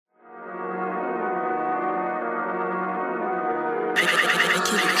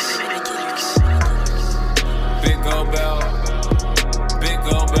old belt, big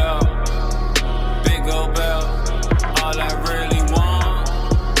old belt, big old belt. All I really want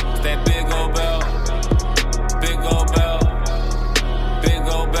is that big old belt, big old belt, big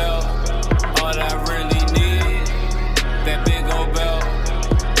old belt. All I really need, that big old belt,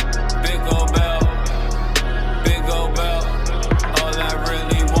 big old belt, big old belt. All I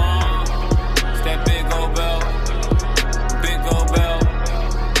really want is that big old belt, big old belt,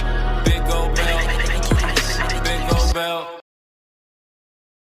 big old belt, big old belt.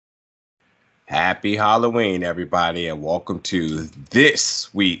 Happy Halloween, everybody, and welcome to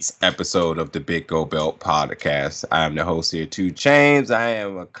this week's episode of the Big Go Belt podcast. I am the host here, 2 Chains. I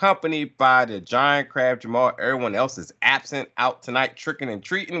am accompanied by the Giant Crab Jamal. Everyone else is absent, out tonight, tricking and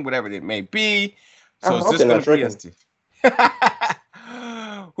treating, whatever it may be. So it's just going to be us.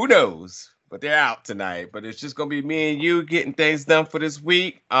 Who knows? But they're out tonight. But it's just going to be me and you getting things done for this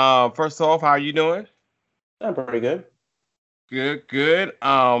week. First off, how are you doing? I'm pretty good. Good.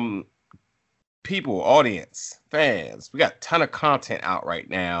 People, audience, fans, we got a ton of content out right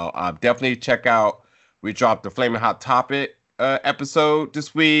now. Definitely check out, we dropped the Flaming Hot Topic episode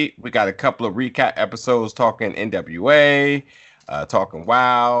this week. We got a couple of recap episodes talking NWA, talking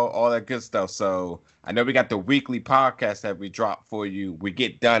WoW, all that good stuff. So I know we got the weekly podcast that we drop for you. We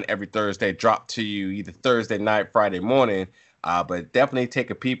get done every Thursday, drop to you either Thursday night, Friday morning. But definitely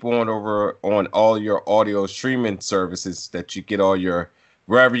take a peep over on all your audio streaming services that you get all your,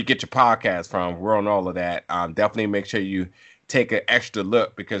 wherever you get your podcast from. We're on all of that. Definitely make sure you take an extra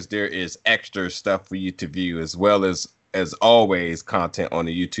look because there is extra stuff for you to view as well as always content on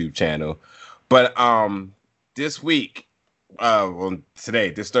the YouTube channel. But this week,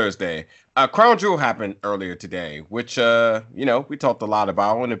 this Thursday, Crown Jewel happened earlier today, which we talked a lot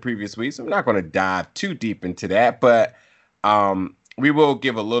about in the previous weeks. I'm not going to dive too deep into that, but we will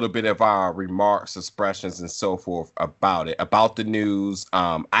give a little bit of our remarks, expressions, and so forth about it, about the news.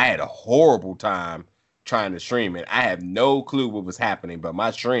 I had a horrible time trying to stream it. I have no clue what was happening, but my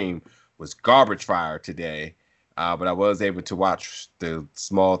stream was garbage fire today. But I was able to watch the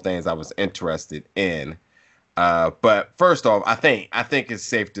small things I was interested in. But first off, I think it's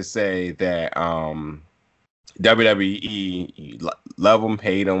safe to say that WWE, you love them,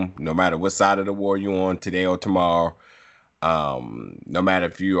 hate them, no matter what side of the war you're on today or tomorrow. No matter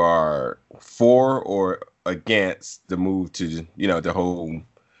if you are for or against the move to, the whole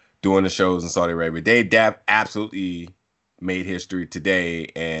doing the shows in Saudi Arabia, they absolutely made history today.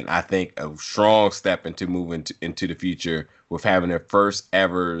 And I think a strong step into moving into the future with having their first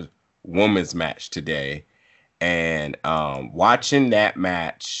ever women's match today. And watching that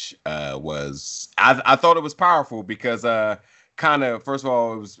match I thought it was powerful because first of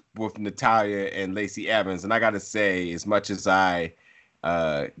all, it was with Natalya and Lacey Evans. And I got to say, as much as I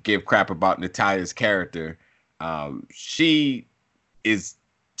give crap about Natalya's character, she's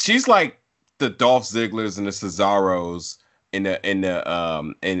like the Dolph Zigglers and the Cesaros in the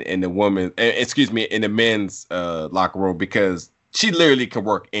men's locker room, because she literally can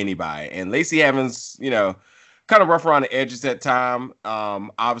work anybody. And Lacey Evans, kind of rough around the edges at time.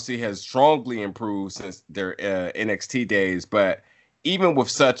 Obviously has strongly improved since their NXT days, but even with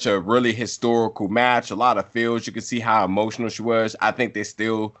such a really historical match, a lot of feels, you can see how emotional she was. I think they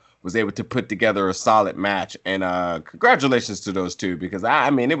still was able to put together a solid match, and congratulations to those two, because I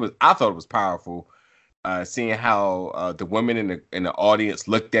thought it was powerful. Seeing how the women in the audience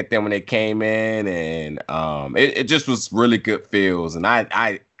looked at them when they came in, and it just was really good feels, and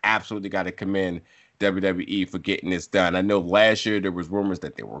I absolutely got to commend WWE for getting this done. I know last year there was rumors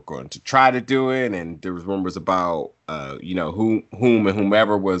that they were going to try to do it, and there was rumors about whom and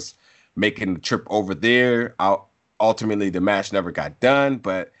whomever was making the trip over there. Ultimately, the match never got done,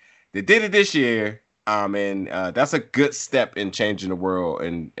 but they did it this year, and that's a good step in changing the world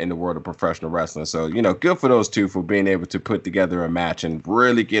in the world of professional wrestling. So good for those two for being able to put together a match and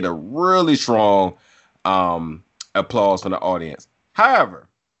really get a really strong applause from the audience. However,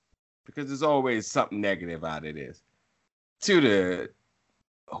 because there's always something negative out of this, to the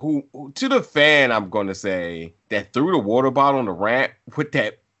fan, I'm going to say, that threw the water bottle on the ramp with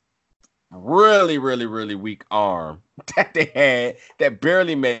that really, really, really weak arm that they had that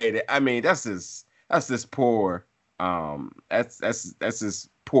barely made it. I mean, that's just poor. That's just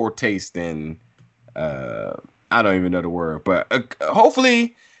poor taste, and I don't even know the word. But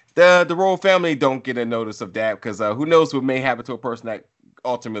hopefully the Royal family don't get a notice of that, because who knows what may happen to a person that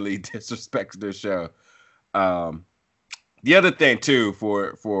ultimately disrespects their show. The other thing too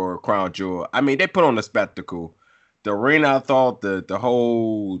for Crown Jewel, I mean, they put on a spectacle. the arena, I thought the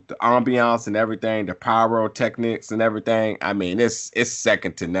whole the ambiance and everything, the pyrotechnics and everything. I mean, it's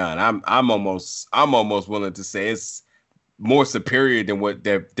second to none. I'm almost willing to say it's more superior than what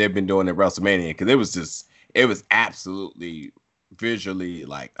they've been doing at WrestleMania, because it was absolutely visually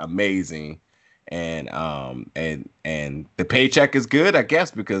like amazing. And the paycheck is good, I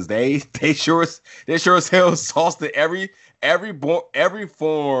guess, because they sure as hell exhausted every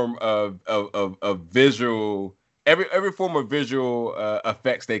form of visual, every form of visual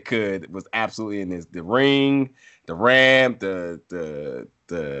effects they could was absolutely in this. The ring, the ramp, the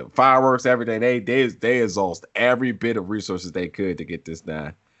fireworks, everything. They exhaust every bit of resources they could to get this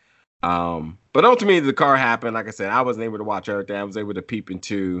done. But ultimately the car happened. Like I said, I wasn't able to watch everything. I was able to peep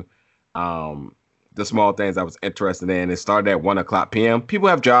into the small things I was interested in. It started at 1:00 p.m. People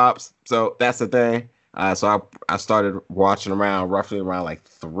have jobs, so that's the thing. So I started watching roughly around like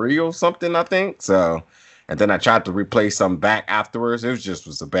 3 or something, I think. So, and then I tried to replay some back afterwards. It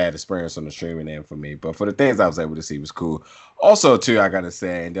was a bad experience on the streaming end for me. But for the things I was able to see, was cool. Also, too, I gotta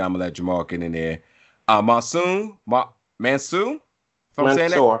say, and then I'm gonna let Jamal get in there. Mansoor, if I'm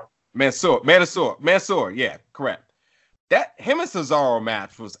saying that, Mansoor. Yeah, correct. That him and Cesaro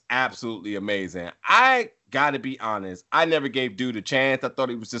match was absolutely amazing. I gotta be honest, I never gave Dude a chance. I thought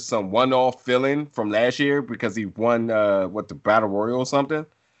he was just some one-off fill-in from last year because he won the Battle Royal or something.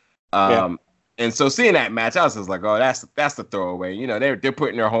 Yeah. And so seeing that match, I was just like, oh, that's the throwaway. You know, they're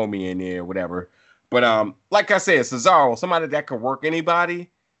putting their homie in there or whatever. But like I said, Cesaro, somebody that could work anybody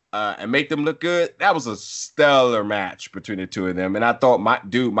and make them look good. That was a stellar match between the two of them. And I thought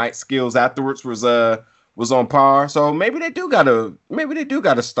Mike's skills afterwards was on par. So maybe they do got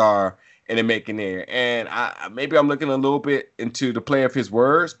a star in the making there. And maybe I'm looking a little bit into the play of his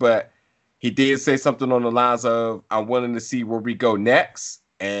words, but he did say something on the lines of, I'm willing to see where we go next.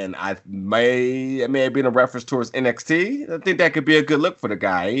 And it may have been a reference towards NXT. I think that could be a good look for the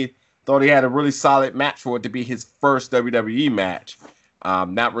guy. He thought he had a really solid match for it to be his first WWE match.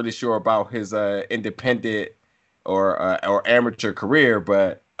 Not really sure about his independent or amateur career,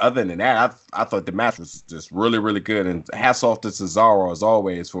 but other than that, I thought the match was just really, really good. And hats off to Cesaro as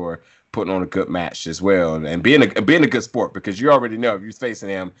always for putting on a good match as well, and being a good sport, because you already know if you're facing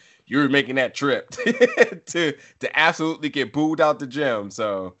him, you're making that trip to absolutely get booed out the gym.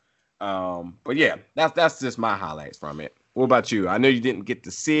 So, but yeah, that's just my highlights from it. What about you? I know you didn't get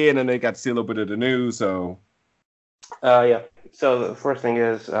to see it. I know you got to see a little bit of the news. So, yeah. So the first thing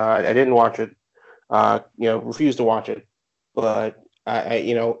is I didn't watch it. Refused to watch it, but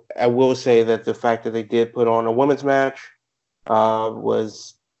I will say that the fact that they did put on a women's match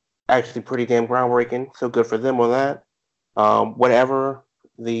was actually pretty damn groundbreaking. So good for them on that. Whatever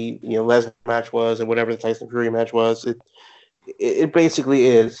the Lesnar match was and whatever the Tyson Fury match was, it basically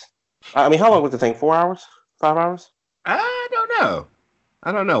is. I mean, how long was the thing? 4 hours? 5 hours? I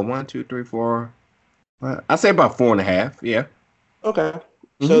don't know. 1, 2, 3, 4. I'd say about 4.5. Yeah. Okay.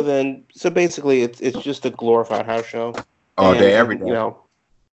 Mm-hmm. So basically, it's just a glorified house show. All day, every day.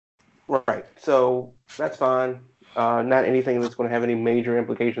 Right. So that's fine. Not anything that's going to have any major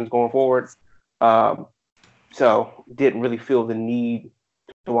implications going forward. So didn't really feel the need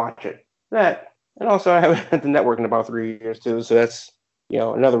to watch it. That, and also I haven't had the network in about 3 years too. So that's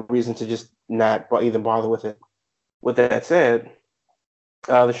another reason to just not even bother with it. With that said,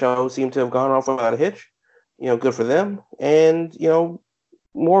 the show seemed to have gone off without a hitch. Good for them, and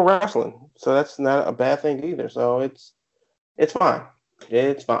more wrestling. So that's not a bad thing either. So it's fine.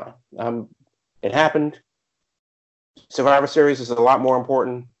 It's fine. It happened. Survivor Series is a lot more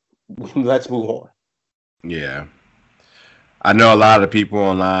important. Let's move on. Yeah. I know a lot of people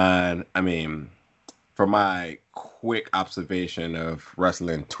online, I mean, from my quick observation of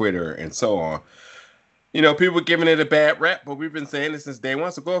wrestling Twitter and so on, people giving it a bad rep, but we've been saying this since day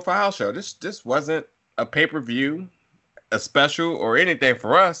one. So go for a house show. This wasn't a pay-per-view, a special, or anything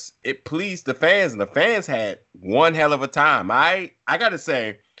for us. It pleased the fans, and the fans had one hell of a time. I gotta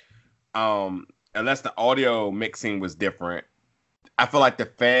say, unless the audio mixing was different, I feel like the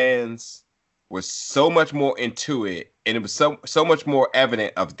fans were so much more into it, and it was so much more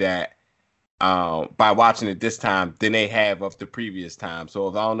evident of that by watching it this time than they have of the previous time. So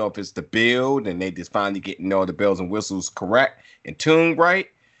I don't know if it's the build and they just finally getting all the bells and whistles correct and tuned right,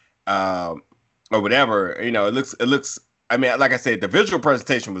 or whatever. It looks. I mean, like I said, the visual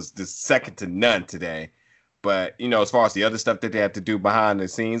presentation was just second to none today. But, as far as the other stuff that they have to do behind the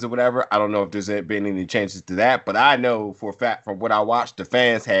scenes or whatever, I don't know if there's been any changes to that. But I know for a fact from what I watched, the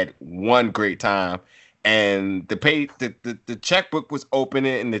fans had one great time. And the checkbook was open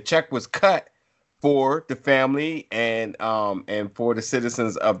and the check was cut for the family and for the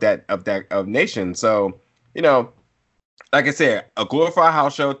citizens of that nation. So, like I said, a glorified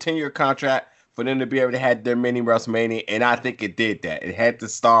house show, 10-year contract for them to be able to have their mini WrestleMania, and I think it did that. It had the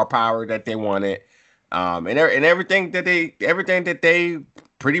star power that they wanted, and everything that they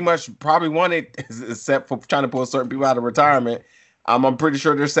pretty much probably wanted, except for trying to pull certain people out of retirement. I'm pretty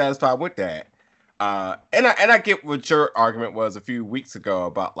sure they're satisfied with that. And I get what your argument was a few weeks ago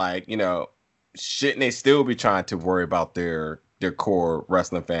about, like, you know, shouldn't they still be trying to worry about their core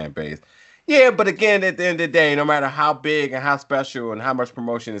wrestling fan base? Yeah, but again, at the end of the day, no matter how big and how special and how much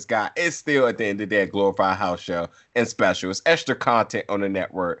promotion it's got, it's still at the end of the day a glorified house show and special. It's extra content on the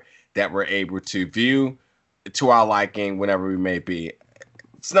network that we're able to view to our liking whenever we may be.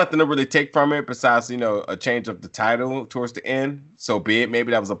 It's nothing to really take from it besides, you know, a change of the title towards the end. So be it.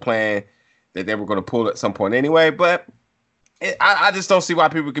 Maybe that was a plan that they were going to pull at some point anyway. But I just don't see why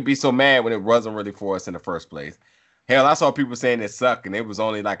people could be so mad when it wasn't really for us in the first place. Hell, I saw people saying it sucked, and it was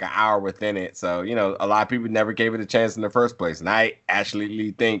only like an hour within it. So, you know, a lot of people never gave it a chance in the first place. And I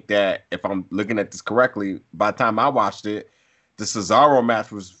actually think that if I'm looking at this correctly, by the time I watched it, the Cesaro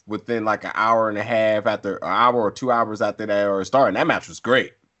match was within like an hour and a half after an hour or 2 hours after that or starting. That match was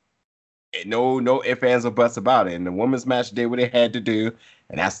great. No ifs, ands, or buts about it. And the women's match did what it had to do.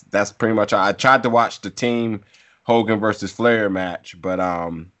 And that's pretty much all. I tried to watch the Team Hogan versus Flair match, but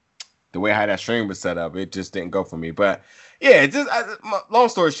the way how that stream was set up, it just didn't go for me. But yeah, long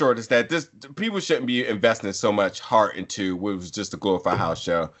story short is that people shouldn't be investing so much heart into what was just a glorified house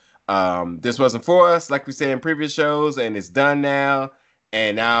show. This wasn't for us, like we said in previous shows, and it's done now.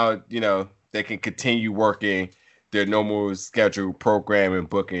 And now, you know, they can continue working their normal scheduled program and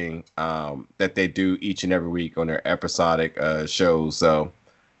booking that they do each and every week on their episodic shows. So,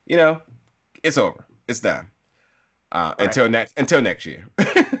 you know, it's over. It's done. Until next year.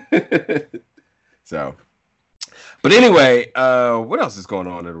 So, but anyway, what else is going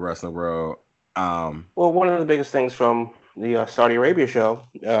on in the wrestling world? Well, one of the biggest things from the Saudi Arabia show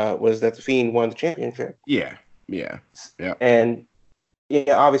was that the Fiend won the championship. Yeah. And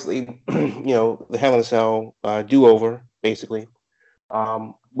yeah, obviously, you know, the Hell in a Cell do-over, basically.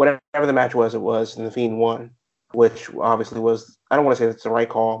 Whatever the match was, it was, and the Fiend won, which obviously was, I don't want to say it's the right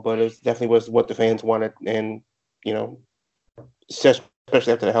call, but it definitely was what the fans wanted, and, you know, especially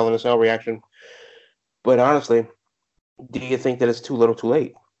after the Hell in a Cell reaction. But honestly, do you think that it's too little too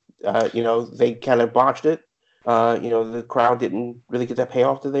late? You know, they kind of botched it. You know, the crowd didn't really get that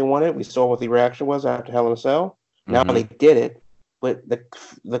payoff that they wanted. We saw what the reaction was after Hell in a Cell. Now they did it, but the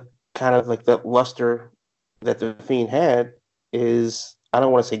kind of like the luster that the Fiend had is, I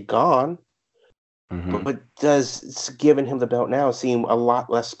don't want to say gone, but does giving him the belt now seem a lot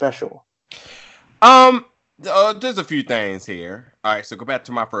less special? There's a few things here. All right, so go back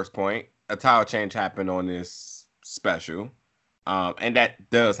to my first point. A title change happened on this special, and that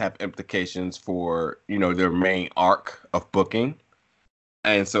does have implications for, you know, their main arc of booking,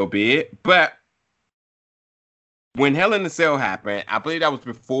 and so be it. But when Hell in a Cell happened, I believe that was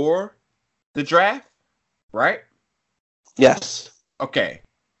before the draft, right? Yes. Okay.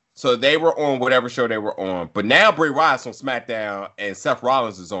 So they were on whatever show they were on, but now Bray Wyatt's on SmackDown and Seth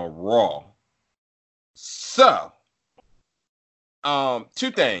Rollins is on Raw. So,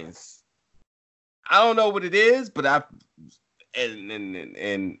 two things. I don't know what it is, but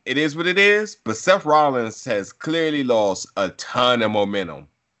and it is what it is. But Seth Rollins has clearly lost a ton of momentum.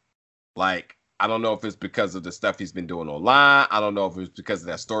 Like, I don't know if it's because of the stuff he's been doing online. I don't know if it's because of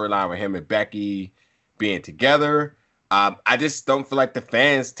that storyline with him and Becky being together. I just don't feel like the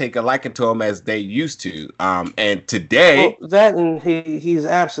fans take a liking to him as they used to. And today, well, that and he's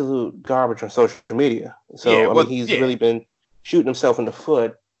absolute garbage on social media. So yeah, I mean, he's really been shooting himself in the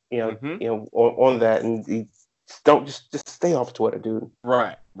foot, you know, on that. And don't just stay off Twitter, dude.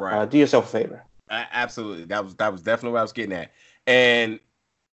 Right. Do yourself a favor. Absolutely, that was definitely what I was getting at. And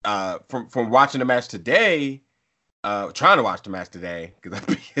from watching the match today. Trying to watch the match today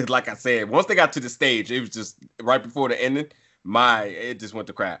because, like I said, once they got to the stage, it was just right before the ending. It just went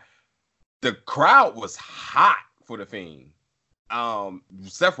to crap. The crowd was hot for the Fiend.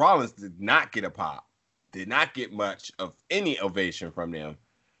 Seth Rollins did not get a pop, did not get much of any ovation from them.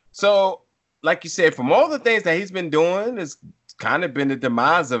 So, like you said, from all the things that he's been doing, it's kind of been the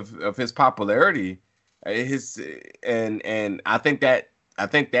demise of his popularity. And I think that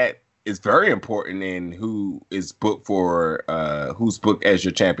is very important in who is booked for who's booked as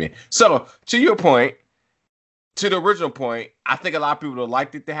your champion. So to your point, to the original point, I think a lot of people would have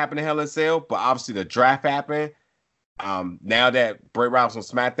liked it to happen in Hell in a Cell, but obviously the draft happened. Now that Bray Wyatt's on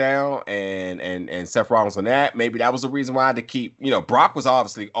SmackDown and Seth Rollins on that, maybe that was the reason why to keep, you know, Brock was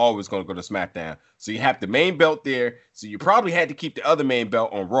obviously always going to go to SmackDown. So you have the main belt there. So you probably had to keep the other main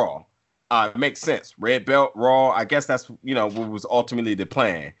belt on Raw. It makes sense. Red belt, Raw. I guess that's what was ultimately the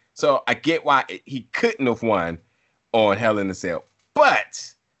plan. So I get why he couldn't have won on Hell in a Cell.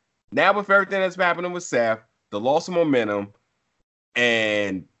 But now with everything that's happening with Seth, the loss of momentum,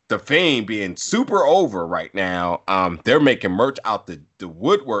 and the Fiend being super over right now, they're making merch out the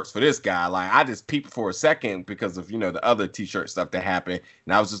woodworks for this guy. Like, I just peeped for a second because of the other t-shirt stuff that happened,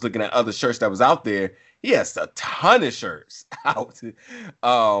 and I was just looking at other shirts that was out there. He has a ton of shirts out.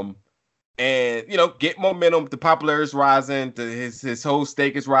 And get momentum. The popularity is rising. His whole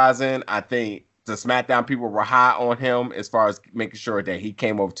stake is rising. I think the SmackDown people were high on him as far as making sure that he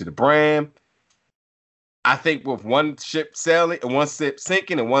came over to the brand. I think with one ship sailing, one ship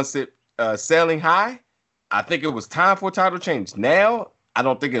sinking, and one ship sailing high, I think it was time for a title change. Now, I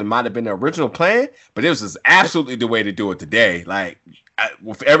don't think it might have been the original plan, but it was just absolutely the way to do it today. Like,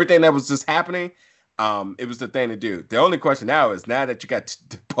 with everything that was just happening, it was the thing to do. The only question now is, now that you got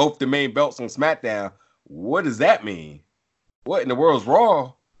both the main belts on SmackDown, what does that mean? What in the world's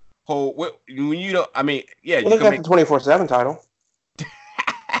Raw? When you don't, I mean, yeah, well, you got the 24/7 title.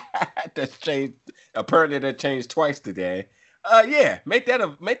 That's changed. Apparently, that changed twice today. Yeah, make that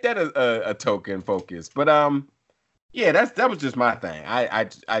a token focus. But yeah, that was just my thing.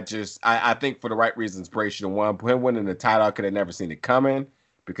 I think for the right reasons, Bray should have won. Him winning the title, I could have never seen it coming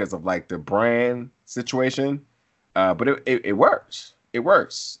because of like the brand situation. But it works. It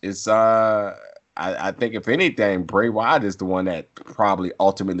works. It's I think if anything, Bray Wyatt is the one that probably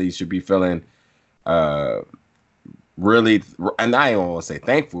ultimately should be feeling really, and I don't want to say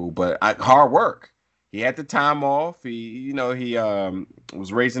thankful, but hard work. He had the time off. He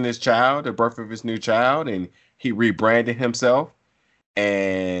was raising his child, the birth of his new child, and he rebranded himself,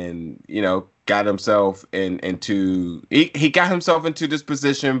 and got himself into he got himself into this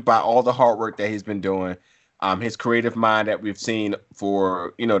position by all the hard work that he's been doing. His creative mind that we've seen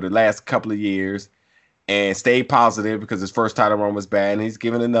for the last couple of years, and stayed positive because his first title run was bad, and he's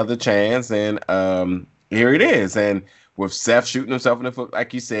given another chance, and here it is. And with Seth shooting himself in the foot,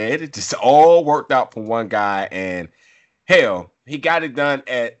 like you said, it just all worked out for one guy. And hell, he got it done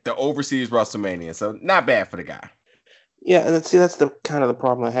at the overseas WrestleMania, so not bad for the guy. Yeah, and that's the kind of the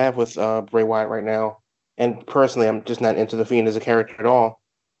problem I have with Bray Wyatt right now. And personally, I'm just not into the Fiend as a character at all.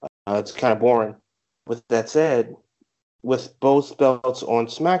 It's kind of boring. With that said, with both belts on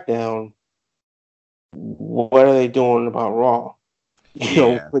SmackDown, what are they doing about Raw?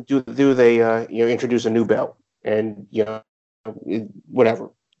 Do they introduce a new belt and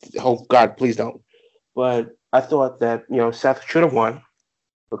whatever? Oh God, please don't. But I thought that Seth should have won,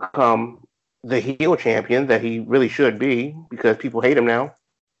 become the heel champion that he really should be because people hate him now.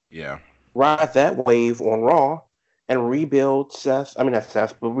 Yeah, ride that wave on Raw and rebuild Seth. I mean not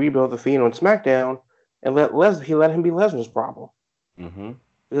Seth, but rebuild the Fiend on SmackDown and let him be Lesnar's problem. Mm-hmm.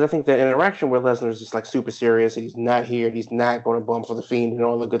 Because I think that interaction where Lesnar is just like super serious, and he's not here, he's not going to bump for the Fiend and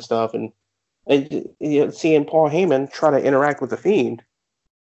all the good stuff, and seeing Paul Heyman try to interact with the Fiend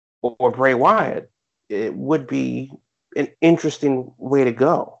or Bray Wyatt, it would be an interesting way to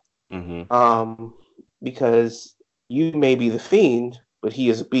go. Mm-hmm. Because you may be the Fiend, but he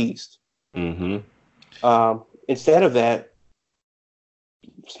is a beast. Mm-hmm. Instead of that,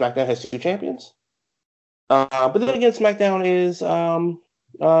 SmackDown has two champions. But then again, SmackDown is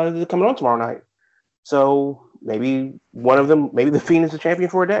coming on tomorrow night. So maybe one of them, maybe the Fiend is the champion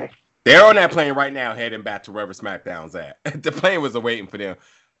for a day. They're on that plane right now, heading back to wherever SmackDown's at. The plane was waiting for them.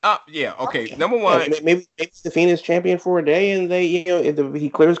 Yeah, okay. Number one, maybe the Fiend is champion for a day, and they, he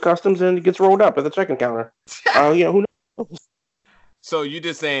clears customs and gets rolled up at the check-in counter. Who knows? So you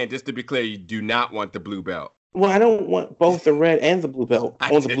just saying, just to be clear, you do not want the blue belt? Well, I don't want both the red and the blue belt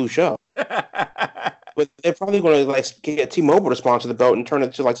on the blue show. But they're probably going to get T-Mobile to sponsor the belt and turn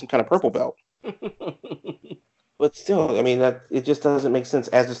it to some kind of purple belt. But still, I mean, that it just doesn't make sense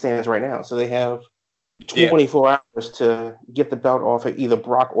as it stands right now. So they have 24 hours to get the belt off of either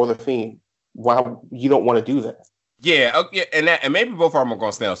Brock or the Fiend. Why you don't want to do that? Yeah, and maybe both of them are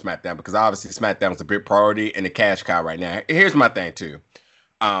going to stay on SmackDown because obviously SmackDown is a big priority and the cash cow right now. Here's my thing too,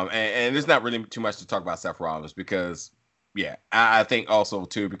 and there's not really too much to talk about Seth Rollins because. Yeah, I think also,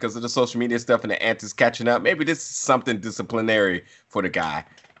 too, because of the social media stuff and the antics catching up, maybe this is something disciplinary for the guy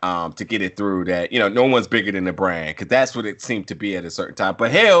to get it through that, no one's bigger than the brand, because that's what it seemed to be at a certain time.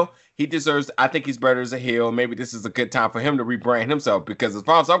 But hell, he deserves, I think he's better as a heel. Maybe this is a good time for him to rebrand himself, because as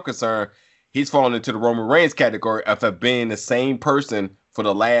far as I'm concerned, he's fallen into the Roman Reigns category of being the same person for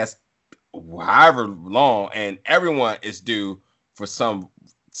the last however long, and everyone is due for some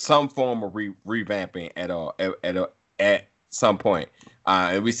form of revamping at some point.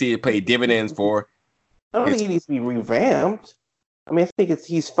 And we see it pay dividends for. I don't think he needs to be revamped. I mean, I think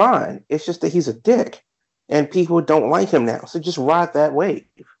he's fine. It's just that he's a dick, and people don't like him now. So just ride that wave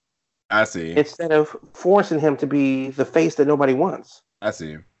I see. instead of forcing him to be the face that nobody wants. I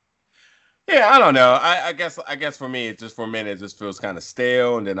see. Yeah, I don't know. I guess for me, it just for a minute, it just feels kind of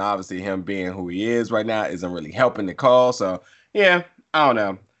stale, and then obviously him being who he is right now isn't really helping the cause. So yeah, I don't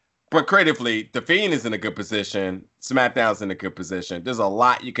know. But creatively, the Fiend is in a good position. SmackDown's in a good position. There's a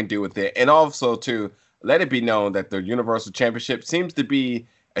lot you can do with it, and also too, let it be known that the Universal Championship seems to be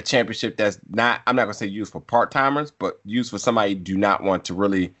a championship that's not. I'm not gonna say used for part timers, but used for somebody who do not want to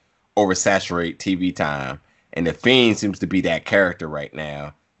really oversaturate TV time. And the Fiend seems to be that character right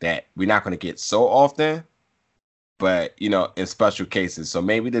now that we're not going to get so often, but in special cases. So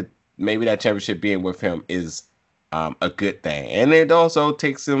maybe that championship being with him is a good thing, and it also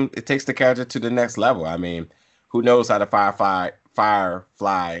takes the character to the next level. I mean, who knows how the Firefly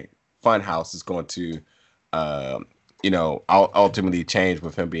Funhouse is going to ultimately change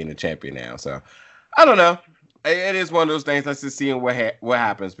with him being the champion now. So I don't know. It is one of those things. Let's just see what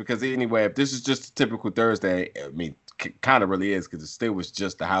happens. Because anyway, if this is just a typical Thursday, I mean, kind of really is, because it still was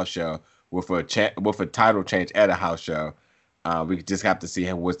just a house show with a title change at a house show. We just have to see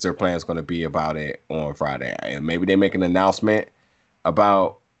what their plan is going to be about it on Friday, and maybe they make an announcement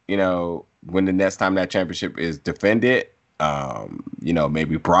about when the next time that championship is defended.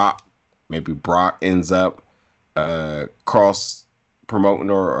 Maybe Brock ends up cross promoting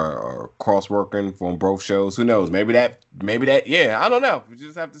or cross working from both shows. Who knows? Maybe that. Yeah, I don't know. We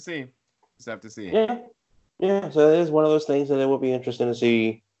just have to see. Yeah. So it is one of those things that it will be interesting to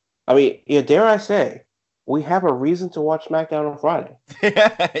see. I mean, dare I say, we have a reason to watch SmackDown on Friday.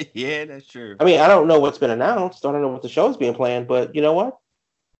 Yeah, that's true. I mean, I don't know what's been announced. I don't know what the show's being planned, but you know what?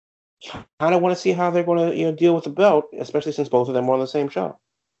 I don't want to see how they're going to deal with the belt, especially since both of them are on the same show.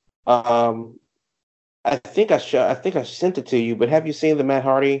 I think I sent it to you, but have you seen the Matt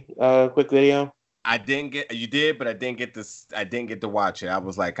Hardy quick video? I didn't get. You did, but I didn't get this. I didn't get to watch it. I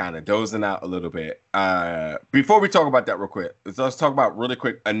was like kind of dozing out a little bit. Before we talk about that real quick, let's talk about really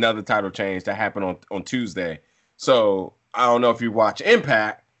quick another title change that happened on Tuesday. So I don't know if you watch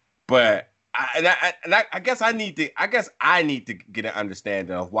Impact, but I guess I need to get an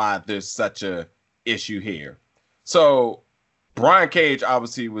understanding of why there's such a issue here. So Brian Cage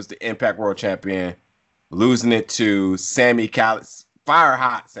obviously was the Impact World Champion, losing it to fire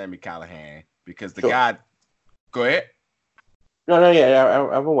hot Sami Callihan, because the guy. Go ahead. No, yeah,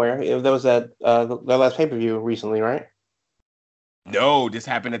 I'm aware. There was that the last pay-per-view recently, right? No, this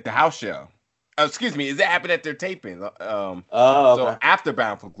happened at the house show. Excuse me, it happened at their taping. Okay. So after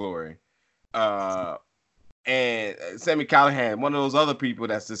Bound for Glory. And Sami Callihan, one of those other people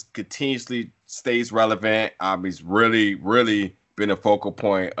that's just continuously stays relevant. He's really, really been a focal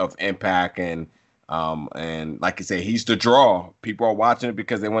point of Impact, and like you say, he's the draw. People are watching it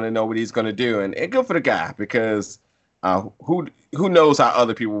because they want to know what he's going to do, and good for the guy, because who knows how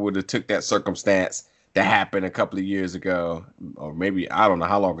other people would have took that circumstance that happened a couple of years ago, or maybe I don't know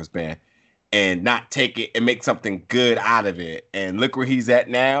how long it's been, and not take it and make something good out of it. And look where he's at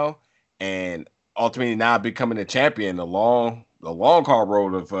now, and ultimately now becoming a champion. The long haul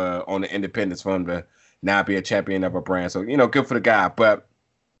road of on the independence for him to now be a champion of a brand. So good for the guy. But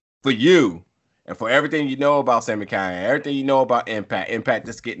for you, and for everything you know about Sami Callihan, everything you know about Impact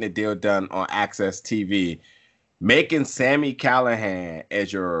just getting the deal done on Access TV, making Sami Callihan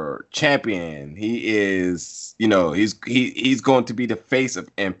as your champion, he is, he's going to be the face of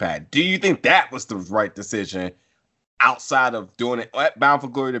Impact. Do you think that was the right decision, outside of doing it at Bound for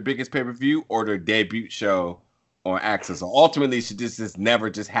Glory, the biggest pay-per-view, or the debut show on Access? So ultimately, should this just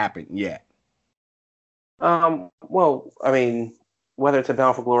never just happened yet? Well, I mean, whether it's a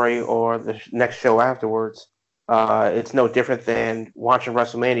Bound for Glory or the next show afterwards, it's no different than watching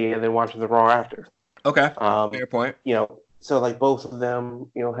WrestleMania and then watching the Raw after. Okay, fair point. So like both of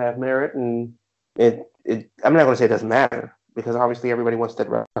them, have merit, and I'm not going to say it doesn't matter, because obviously everybody wants that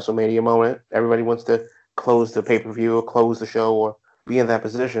WrestleMania moment. Everybody wants to close the pay-per-view or close the show or be in that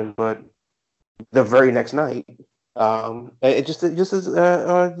position. But the very next night, it just is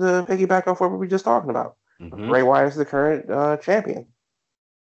the piggyback off what we were just talking about. Mm-hmm. Bray Wyatt is the current champion.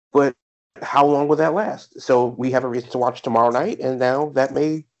 But how long will that last? So we have a reason to watch tomorrow night, and now that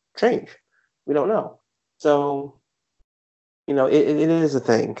may change. We don't know. So, it is a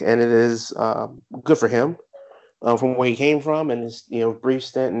thing, and it is good for him from where he came from, and his brief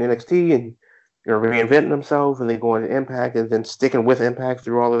stint in NXT, and reinventing himself, and then going to Impact, and then sticking with Impact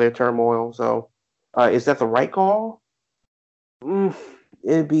through all of their turmoil. So, is that the right call?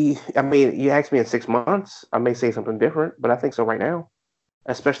 It'd be. I mean, you ask me in 6 months, I may say something different, but I think so right now,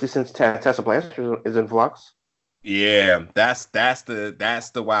 especially since Tessa Blanchard is in flux. Yeah, that's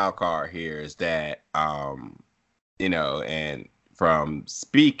the wild card here is that and from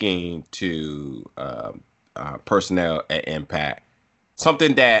speaking to personnel at Impact,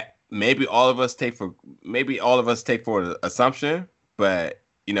 something that maybe all of us take for an assumption, but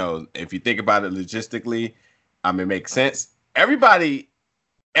if you think about it logistically, it makes sense. Every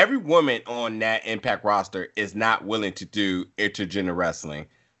woman on that Impact roster is not willing to do intergender wrestling,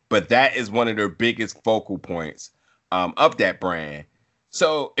 but that is one of their biggest focal points of that brand.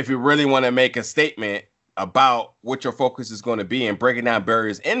 So if you really want to make a statement about what your focus is going to be and breaking down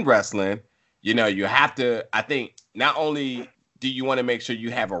barriers in wrestling, you have to, I think, not only do you want to make sure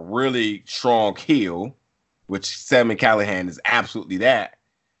you have a really strong heel, which Sami Callihan is absolutely that.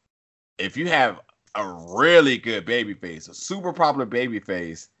 If you have a really good babyface, a super popular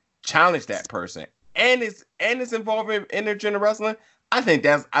babyface, challenge that person, and it's involved in intergender wrestling. I think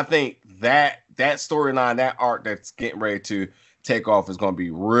that storyline, that arc that's getting ready to take off is going to be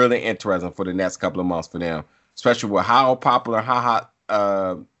really interesting for the next couple of months for them, especially with how popular, how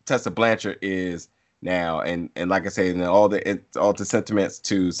hot Tessa Blanchard is now, and like I said, and all the sentiments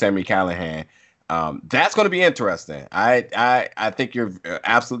to Sami Callihan. That's going to be interesting. I think you're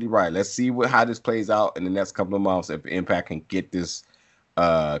absolutely right. Let's see how this plays out in the next couple of months. If Impact can get this,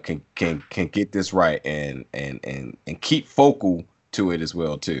 can get this right and keep focal to it as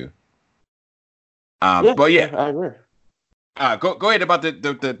well too. But yeah, I agree. Go ahead about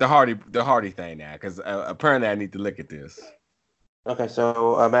the Hardy thing now, because apparently I need to look at this. Okay,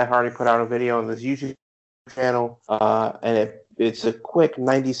 so Matt Hardy put out a video on this YouTube channel, and it's a quick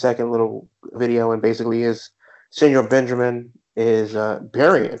 90-second little video, and basically Senor Benjamin is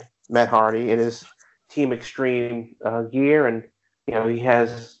burying Matt Hardy in his Team Extreme gear, and he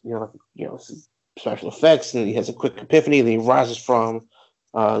has some special effects, and he has a quick epiphany, and he rises from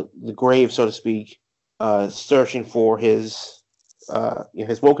the grave, so to speak, searching for his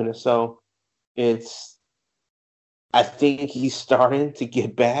wokeness. So I think he's starting to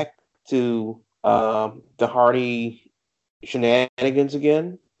get back to the Hardy shenanigans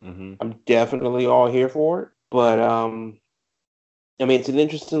again. Mm-hmm. I'm definitely all here for it, but it's an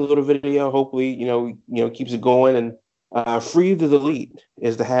interesting little video. Hopefully, keeps it going, and free the delete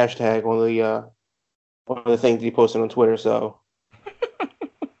is the hashtag on the thing that he posted on Twitter. So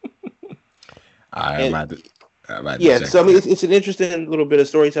it's an interesting little bit of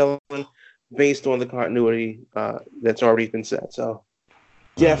storytelling based on the continuity that's already been set. So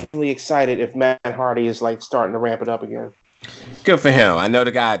definitely excited if Matt Hardy is starting to ramp it up again. Good for him. I know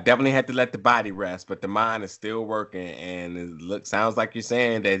the guy definitely had to let the body rest, but the mind is still working, and sounds like you're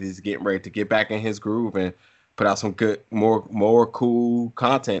saying that he's getting ready to get back in his groove and put out some good, more cool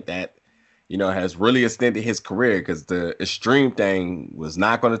content that has really extended his career, because the Extreme thing was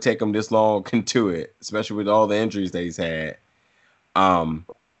not going to take him this long into it, especially with all the injuries that he's had.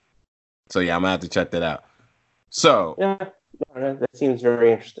 So yeah, I'm gonna have to check that out. So yeah, that seems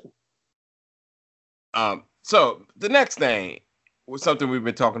very interesting. So the next thing was something we've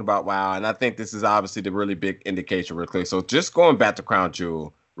been talking about a while, and I think this is obviously the really big indication real quick. So just going back to Crown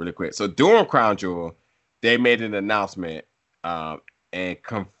Jewel really quick. So during Crown Jewel, they made an announcement and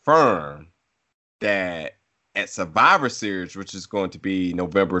confirmed that at Survivor Series, which is going to be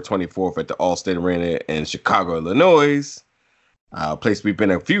November 24th at the Allstate Arena in Chicago, Illinois, a place we've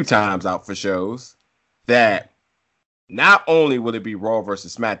been a few times out for shows, that not only will it be Raw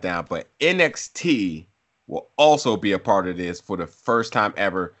versus SmackDown, but NXT will also be a part of this for the first time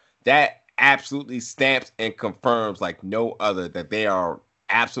ever. That absolutely stamps and confirms like no other that they are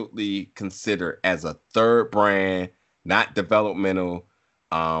absolutely considered as a third brand, not developmental.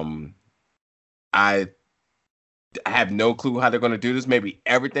 I have no clue how they're going to do this. Maybe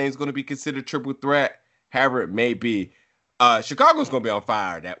everything's going to be considered triple threat. However it may be. Chicago's going to be on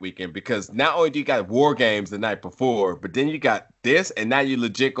fire that weekend, because not only do you got War Games the night before, but then you got this, and now you're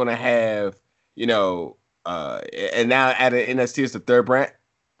legit going to have, and now added NXT as the third brand.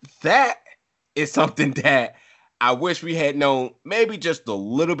 That is something that I wish we had known maybe just a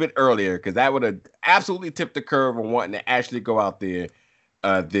little bit earlier, because that would have absolutely tipped the curve on wanting to actually go out there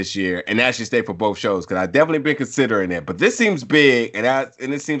this year and actually stay for both shows, because I've definitely been considering it. But this seems big, and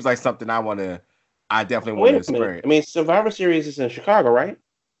it seems like something I definitely want to experience. I mean, Survivor Series is in Chicago, right?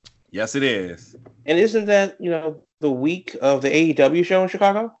 Yes, it is. And isn't that, the week of the AEW show in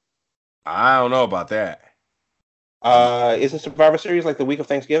Chicago? I don't know about that. Isn't Survivor Series like the week of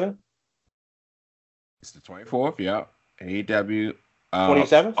Thanksgiving? It's the 24th, yeah. AEW.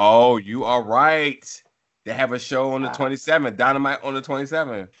 27th? Oh, you are right. They have a show on the 27th. Dynamite on the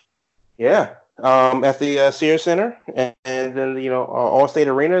 27th. Yeah. At the Sears Center. And then, Allstate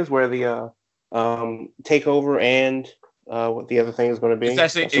Arena is where the Takeover and what the other thing is going to be. It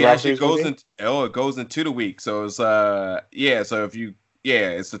actually goes into the week. So it's So if you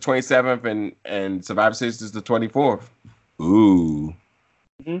it's the 27th and Survivor Series is the 24th. Ooh.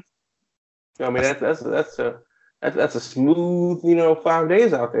 Mm-hmm. I mean that's a smooth 5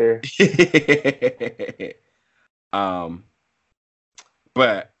 days out there.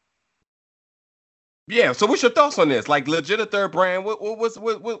 But yeah. So what's your thoughts on this? Like legit a third brand?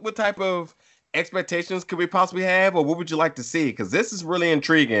 What type of expectations could we possibly have, or what would you like to see? Because this is really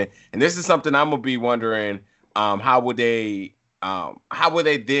intriguing, and this is something I'm gonna be wondering. How would they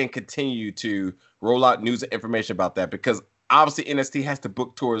then continue to roll out news and information about that? Because obviously NXT has to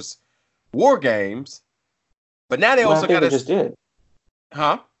book towards War Games, but now they also got to just did.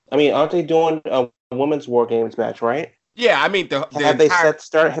 Huh? I mean, aren't they doing a women's War Games match, right? Yeah, I mean, have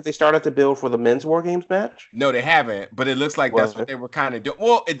they started to build for the men's War Games match? No, they haven't, but it looks like that's what they were kind of doing.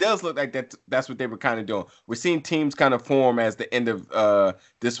 Well, it does look like that's what they were kind of doing. We're seeing teams kind of form as the end of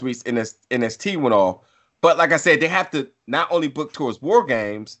this week's NXT went off. But like I said, they have to not only book towards War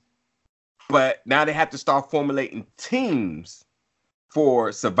Games, but now they have to start formulating teams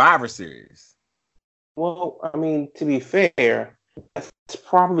for Survivor Series. Well, I mean, to be fair, it's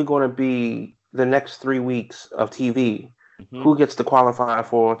probably going to be the next 3 weeks of TV. Mm-hmm. Who gets to qualify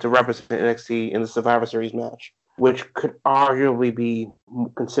to represent NXT in the Survivor Series match, which could arguably be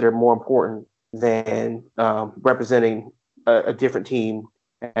considered more important than representing a different team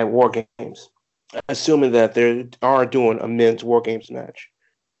at War Games, assuming that they are doing a men's War Games match,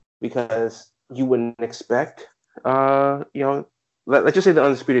 because you wouldn't expect, let's just say the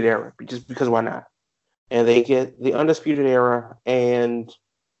Undisputed Era, just because why not? And they get the Undisputed Era and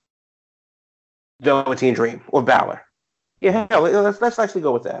Velveteen Dream or Balor. Yeah, hell, let's actually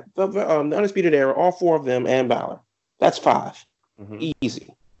go with that. The Undisputed Era, all 4 of them and Balor. That's 5. Mm-hmm.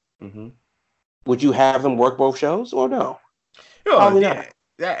 Easy. Mm-hmm. Would you have them work both shows or no? Probably not.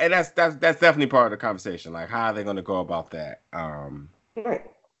 Yeah, and that's definitely part of the conversation. Like, how are they going to go about that? Right.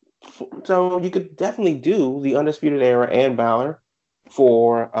 So you could definitely do the Undisputed Era and Balor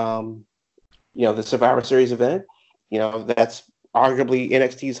for the Survivor Series event. That's arguably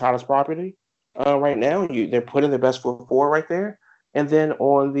NXT's hottest property. Right now, they're putting their best foot forward right there, and then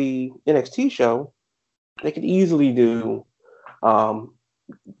on the NXT show, they could easily do, Ciampa,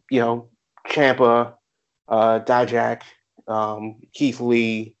 Dijak, Keith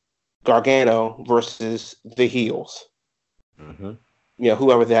Lee, Gargano versus the heels. Mm-hmm.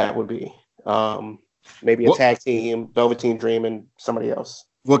 Whoever that would be. Maybe a tag team, Velveteen Dream, and somebody else.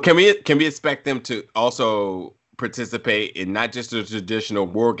 Well, can we expect them to also participate in not just the traditional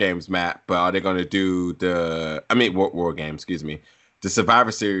War Games map, but are they going to do War Games, the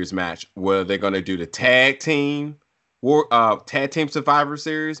Survivor Series match? Were they going to do the tag team Survivor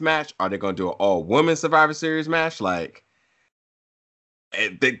Series match? Are they going to do an all-women Survivor Series match? Like,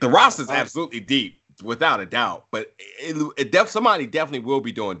 the roster is absolutely deep, without a doubt. But somebody definitely will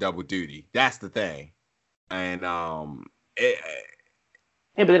be doing double duty. That's the thing. And yeah,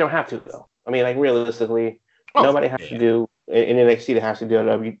 but they don't have to though. I mean, like realistically. Nobody has to do in NXT that has to do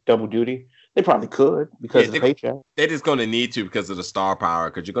a double duty. They probably could because of the paycheck. They're just going to need to because of the star power.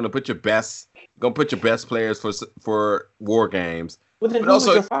 Because you're going to put your best players for War Games. Well, then who's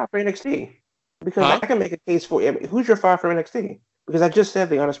your 5 for NXT? Because I can make a case for who's your 5 for NXT? Because I just said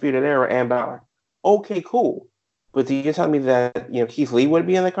the Undisputed Era and Balor. Okay, cool. But you're telling me that Keith Lee wouldn't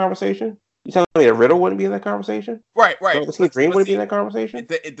be in that conversation? You telling me that Riddle wouldn't be in that conversation? Right. The Dream wouldn't be in that conversation?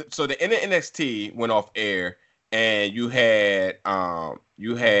 So the NXT went off air, and you had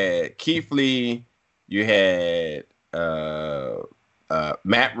Keith Lee, you had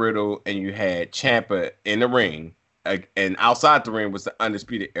Matt Riddle, and you had Ciampa in the ring, and outside the ring was the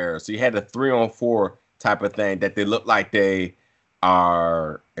Undisputed Era. So you had a 3-on-4 type of thing that they look like they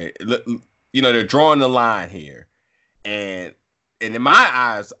are, they're drawing the line here, and in my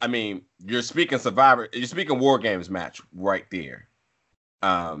eyes, I mean, you're speaking War Games match right there.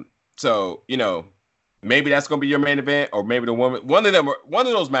 So maybe that's gonna be your main event, or maybe one of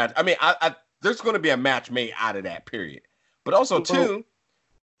those matches. I mean, there's gonna be a match made out of that period. But also too,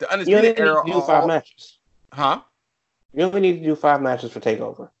 the Undisputed Era. You only need to do 5 matches. Huh? You only need to do 5 matches for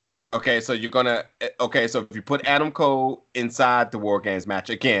Takeover. Okay, so so if you put Adam Cole inside the War Games match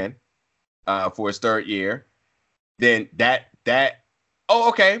again, for his 3rd year, then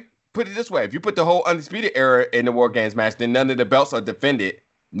put it this way. If you put the whole Undisputed Era in the War Games match, then none of the belts are defended.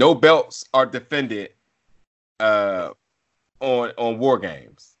 No belts are defended on War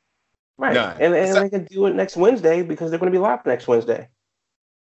Games. Right. None. And they can do it next Wednesday because they're going to be live next Wednesday.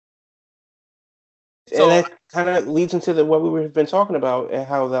 So, and that kind of leads into what we've been talking about, and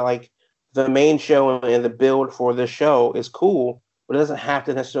how the main show and the build for this show is cool, but it doesn't have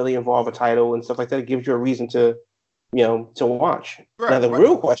to necessarily involve a title and stuff like that. It gives you a reason to, to watch. Now, the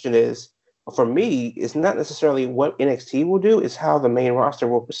real question is, for me, it's not necessarily what NXT will do, it's how the main roster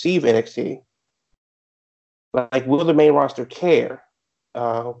will perceive NXT. Like, will the main roster care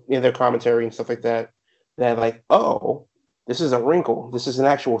in their commentary and stuff like that? That, like, oh, this is a wrinkle. This is an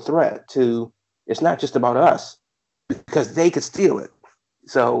actual threat to, it's not just about us, because they could steal it.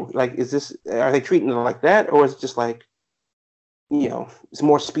 So, like, are they treating it like that? Or is it just like, it's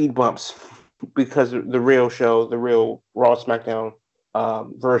more speed bumps because the real show, the real Raw SmackDown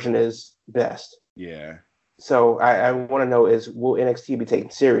version is best. Yeah. So I want to know is, will NXT be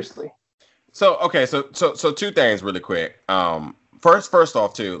taken seriously? So okay, so two things really quick. First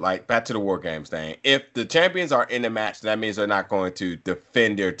off, too, like back to the War Games thing. If the champions are in the match, that means they're not going to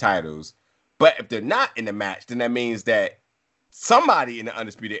defend their titles. But if they're not in the match, then that means that somebody in the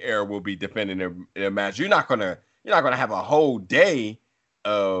Undisputed Era will be defending their match. You're not gonna have a whole day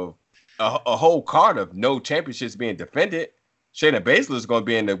of a whole card of no championships being defended. Shayna Baszler is going to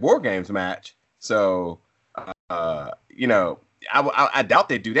be in the War Games match, so I doubt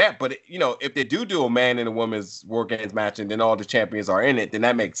they do that. But if they do a man and a woman's War Games match, and then all the champions are in it, then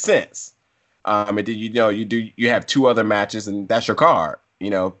that makes sense. And then you have two other matches, and that's your card.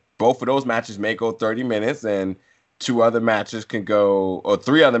 Both of those matches may go 30 minutes, and two other matches can go, or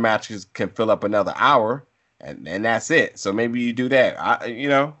three other matches can fill up another hour, and that's it. So maybe you do that.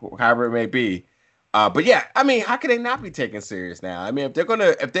 However it may be. But yeah, I mean, how can they not be taken serious now? I mean, if they're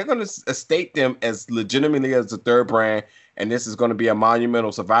gonna state them as legitimately as a third brand, and this is going to be a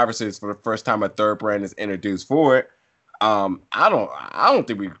monumental Survivor Series for the first time a third brand is introduced for it, I don't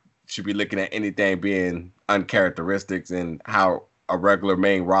think we should be looking at anything being uncharacteristics in how a regular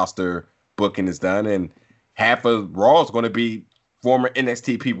main roster booking is done, and half of Raw is going to be former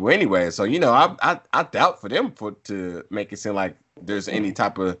NXT people anyway. So I doubt for them to make it seem like there's any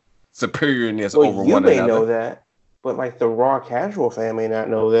type of superiorness over one another. You may know that, but like the Raw casual fan may not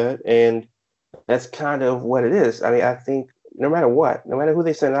know that, and that's kind of what it is. I mean, I think no matter who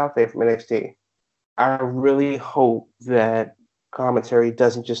they send out there from NXT, I really hope that commentary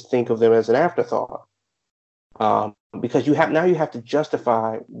doesn't just think of them as an afterthought, because you have to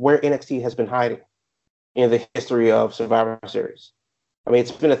justify where NXT has been hiding in the history of Survivor Series. I mean,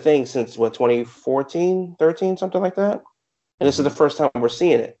 it's been a thing since 2014, 13, something like that, and this is the first time we're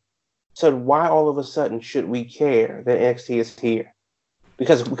seeing it. So why all of a sudden should we care that NXT is here?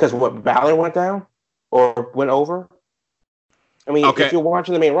 Because what, Balor went down or went over? I mean, if you're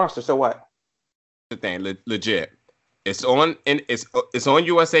watching the main roster, so what? The thing, legit. It's on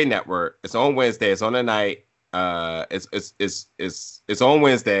USA Network. It's on Wednesday. It's on the night. It's on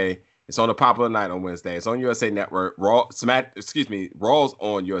Wednesday. It's on a popular night on Wednesday. It's on USA Network. Raw's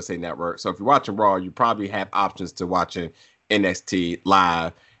on USA Network. So if you're watching Raw, you probably have options to watching NXT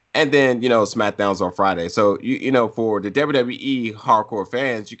live. And then, SmackDown's on Friday. So, for the WWE hardcore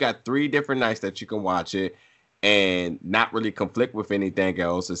fans, you got 3 different nights that you can watch it and not really conflict with anything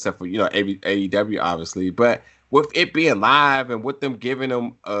else except for, AEW, obviously. But with it being live and with them giving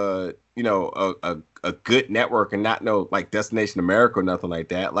them, a good network and not like Destination America or nothing like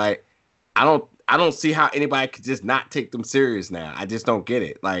that, like, I don't see how anybody could just not take them serious now. I just don't get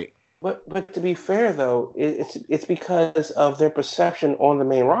it. Like, But to be fair, though, it's because of their perception on the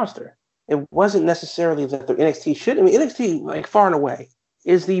main roster. It wasn't necessarily that the NXT should. I mean, NXT, like, far and away,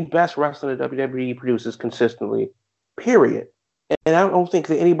 is the best wrestler that WWE produces consistently, period. And I don't think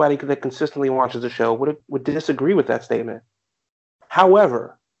that anybody that consistently watches the show would disagree with that statement.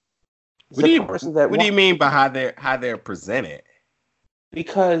 However, what do you mean by how they're presented?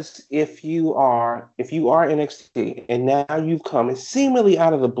 Because if you are NXT and now you've come and seemingly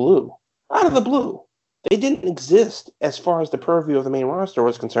out of the blue, they didn't exist as far as the purview of the main roster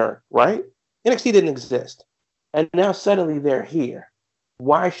was concerned, right? NXT didn't exist. And now suddenly they're here.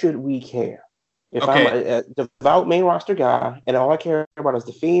 Why should we care? If I'm a devout main roster guy and all I care about is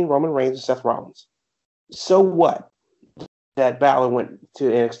The Fiend, Roman Reigns, and Seth Rollins, so what that Balor went to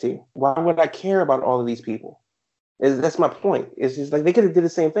NXT? Why would I care about all of these people? That's my point. It's just like they could have did the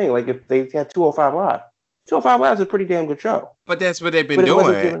same thing. Like if they had 205 Live. 205 Live is a pretty damn good show. But that's what they've been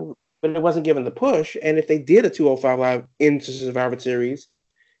doing. But it wasn't given the push. And if they did a 205 Live into Survivor Series,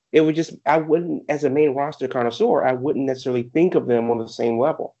 it would just, I wouldn't, as a main roster connoisseur, I wouldn't necessarily think of them on the same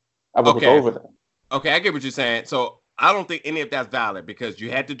level. I would look over them. Okay, I get what you're saying. So I don't think any of that's valid because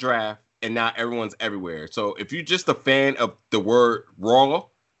you had the draft and now everyone's everywhere. So if you're just a fan of the word Raw,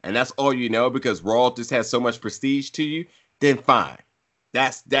 and that's all you know because Raw just has so much prestige to you, then fine.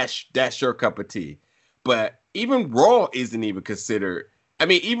 That's your cup of tea. But even Raw isn't even considered I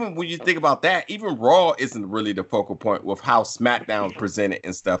mean, even when you think about that, even Raw isn't really the focal point with how SmackDown's presented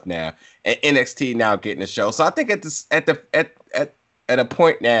and stuff now, and NXT now getting a show. So I think at a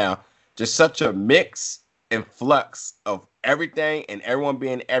point now, just such a mix and flux of everything and everyone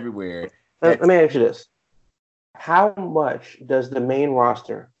being everywhere. Let me ask you this: how much does the main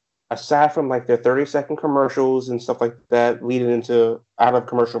roster, aside from like their 30-second commercials and stuff like that, leading into out of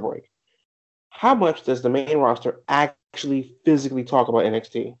commercial break, how much does the main roster actually physically talk about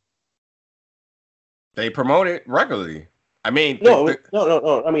NXT? They promote it regularly. I mean, no.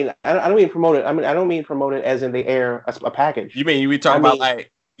 I mean, I don't mean promote it. I mean, I don't mean promote it as in they air a package. You mean we talking about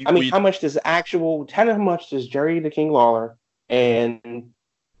like? How much does how much does Jerry the King Lawler and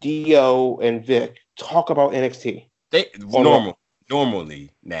Dio and Vic talk about NXT? They normally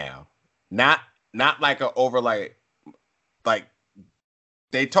now, not like a over like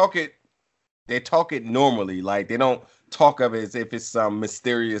they talk it normally. Like they don't talk of it as if it's some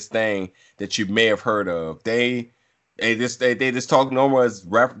mysterious thing that you may have heard of. They just talk normal as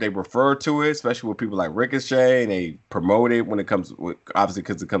they refer to it, especially with people like Ricochet, and they promote it when it comes, obviously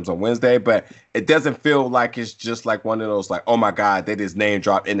because it comes on Wednesday. But it doesn't feel like it's just like one of those like, oh my god, they just name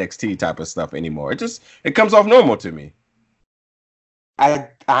drop NXT type of stuff anymore. It comes off normal to me.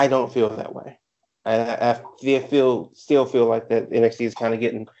 I don't feel that way. I still feel like that NXT is kind of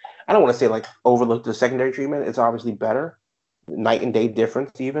getting, I don't want to say like overlooked the secondary treatment. It's obviously better, night and day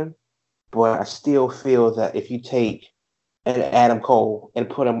difference even. But I still feel that if you take an Adam Cole and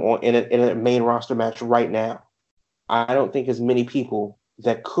put him on in a main roster match right now, I don't think as many people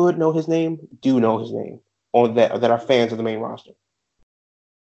that could know his name do know his name on that are fans of the main roster.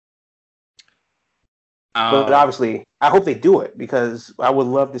 But obviously, I hope they do it because I would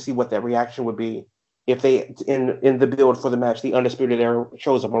love to see what that reaction would be if they in the build for the match, the Undisputed Era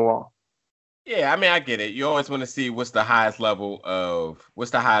shows up on Raw. Yeah, I mean, I get it. You always want to see what's the highest level of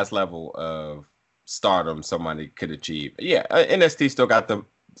stardom somebody could achieve. Yeah, NXT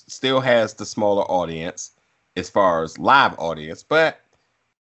still has the smaller audience as far as live audience, but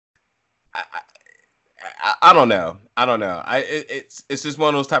I don't know. It's just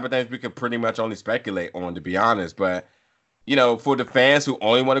one of those type of things we could pretty much only speculate on, to be honest. But you know, for the fans who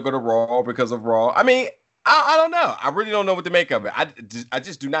only want to go to Raw because of Raw, I mean, I don't know. I really don't know what to make of it. I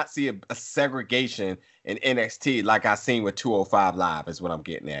just do not see a segregation in NXT like I seen with 205 Live is what I'm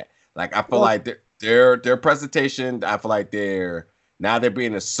getting at. Like I feel like their presentation, I feel like they're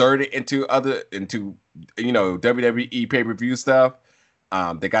being inserted into WWE pay-per-view stuff.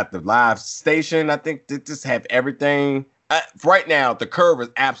 They got the live station. I think they just have everything. Right now, the curve is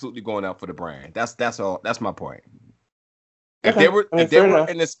absolutely going up for the brand. That's all. That's my point. If they were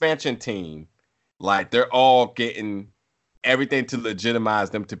an expansion team, like they're all getting everything to legitimize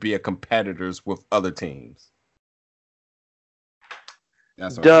them to be a competitors with other teams.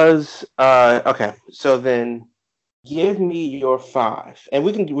 Okay. So then, give me your 5, and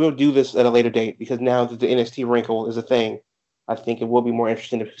we'll do this at a later date because now that the NXT wrinkle is a thing, I think it will be more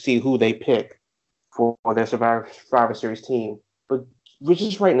interesting to see who they pick for their Survivor Series team. But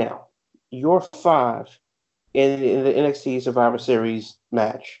just right now, your 5 in the NXT Survivor Series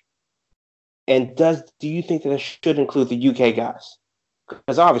match. And do you think that it should include the UK guys?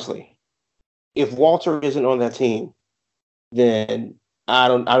 Because obviously, if Walter isn't on that team, then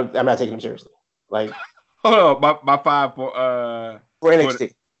I'm not taking him seriously. Like, hold on, my 5 for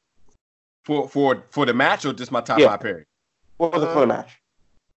NXT for the match or just my top 5 period? For the match.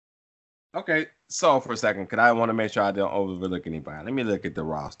 Okay, so for a second, because I want to make sure I don't overlook anybody. Let me look at the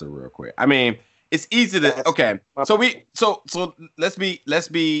roster real quick. I mean, it's easy to so let's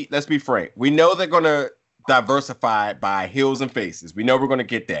be frank. We know they're gonna diversify by heels and faces. We know we're gonna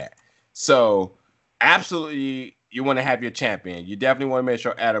get that. So absolutely, you want to have your champion. You definitely want to make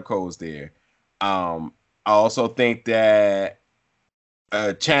sure Adam Cole's there. I also think that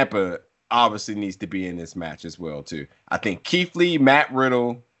Ciampa obviously needs to be in this match as well too. I think Keith Lee, Matt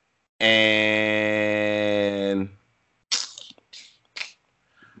Riddle, and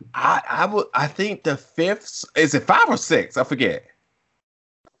I think the 5th, is it 5 or 6? I forget.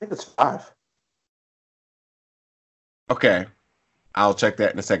 I think it's 5. Okay, I'll check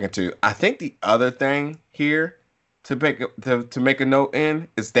that in a second too. I think the other thing here to make a note in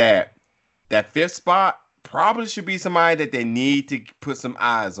is that 5th spot probably should be somebody that they need to put some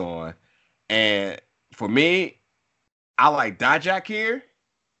eyes on. And for me, I like Dijak here,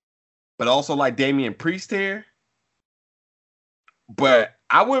 but also like Damian Priest here. But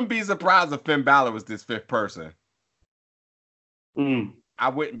I wouldn't be surprised if Finn Balor was this 5th person. I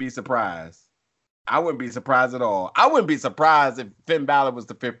wouldn't be surprised. I wouldn't be surprised at all. I wouldn't be surprised if Finn Balor was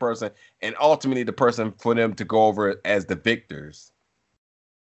the 5th person and ultimately the person for them to go over as the victors.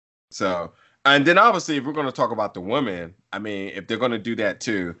 So, and then obviously, if we're going to talk about the women, I mean, if they're going to do that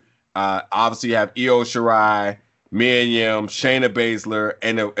too, obviously you have Io Shirai, Mia Yim, Shayna Baszler,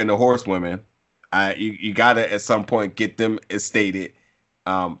 and the Horsewomen. You got to at some point get them as stated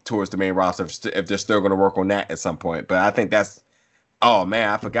towards the main roster if they're still going to work on that at some point. But I think that's, oh man,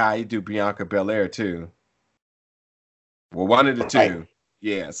 I forgot you do Bianca Belair too. Well, one of the two. Right.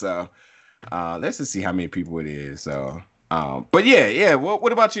 Yeah, so let's just see how many people it is. So, but yeah.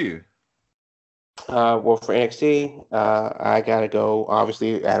 What about you? Well, for NXT, I gotta go.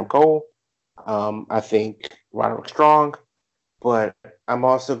 Obviously, Adam Cole. I think Roderick Strong, but I'm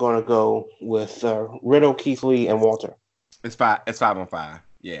also gonna go with Riddle, Keith Lee, and Walter. It's 5-on-5.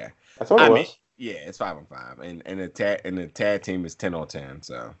 Yeah, that's what it was. Yeah, it's 5-on-5, and the tag team is 10-on-10.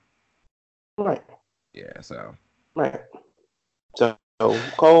 So, right. Yeah. So. Right. So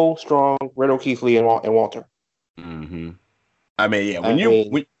Cole, Strong, Riddle, Keith Lee, and Walter. Mm-hmm. I mean, yeah.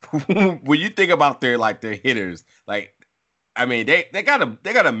 When you think about their hitters, like, I mean, they got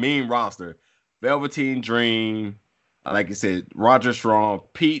a mean roster. Velveteen Dream, like you said, Roger Strong,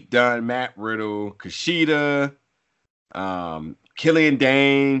 Pete Dunne, Matt Riddle, Kushida, Killian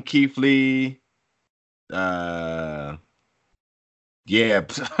Dane, Keith Lee, yeah,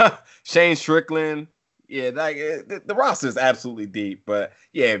 Shane Strickland. Yeah, like the roster is absolutely deep. But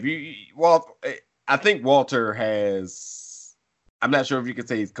yeah, I think Walter has. I'm not sure if you could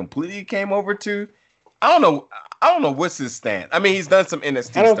say he's completely came over to. I don't know what's his stand. I mean, he's done some NXT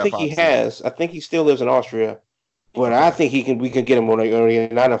stuff. I don't think he has. I think he still lives in Austria, but I think we can get him on a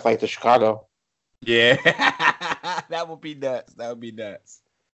United flight to Chicago. Yeah, that would be nuts.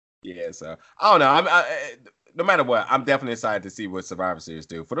 Yeah, so I don't know. No matter what, I'm definitely excited to see what Survivor Series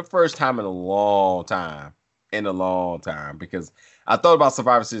do for the first time in a long time. Because I thought about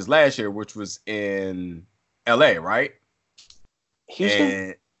Survivor Series last year, which was in LA, right? Houston?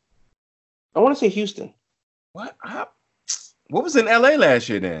 And I want to say Houston. What? What was in LA last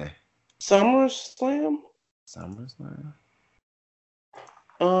year then? SummerSlam?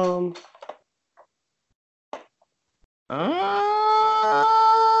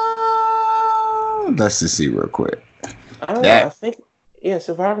 Let's just see real quick. I don't know. I think,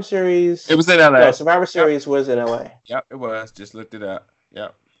 Survivor Series. It was in LA. No, Survivor Series was in LA. Yep, it was. Just looked it up.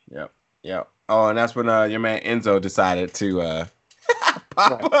 Yep. Oh, and that's when your man Enzo decided to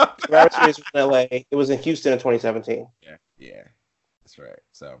pop up. Survivor Series was in LA. It was in Houston in 2017. Yeah. That's right.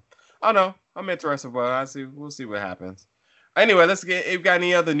 So, I don't know. I'm interested, but we'll see what happens. Anyway, let's get. If you got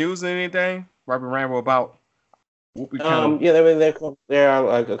any other news or anything, Robert Rambo about. There are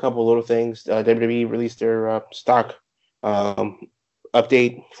like a couple of little things. WWE released their stock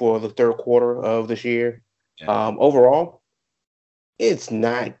update for the third quarter of this year. Yeah. Overall, it's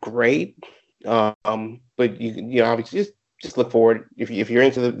not great, but you obviously just look forward. If you're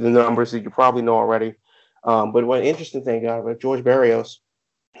into the numbers that you probably know already. But one interesting thing, George Barrios,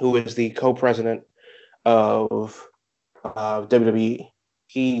 who is the co-president of WWE,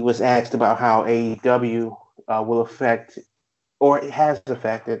 he was asked about how AEW will affect, or it has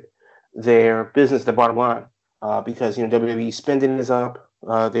affected, their business, the bottom line, because WWE spending is up,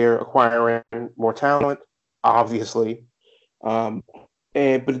 they're acquiring more talent, obviously, so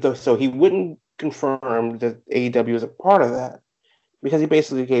he wouldn't confirm that AEW is a part of that, because he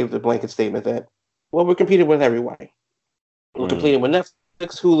basically gave the blanket statement that, well, we're competing with everybody. We're competing with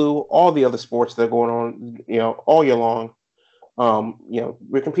Netflix, Hulu, all the other sports that are going on, all year long.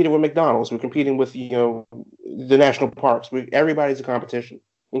 We're competing with McDonald's. We're competing with, the national parks. Everybody's a competition,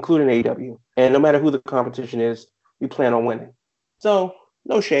 including AEW. And no matter who the competition is, we plan on winning. So,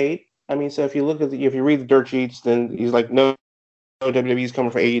 no shade. I mean, so if you read the dirt sheets, then he's like, no WWE's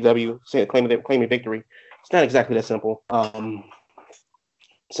coming for AEW, claiming victory. It's not exactly that simple.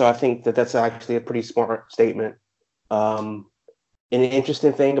 So I think that's actually a pretty smart statement. And an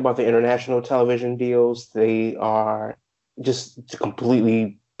interesting thing about the international television deals, they are, just to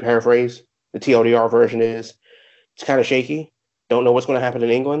completely paraphrase, the TLDR version is, it's kind of shaky. Don't know what's going to happen in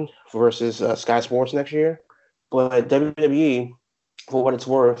England versus Sky Sports next year. But WWE, for what it's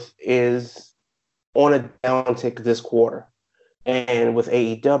worth, is on a downtick this quarter. And with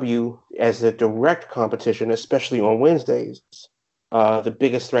AEW as a direct competition, especially on Wednesdays, the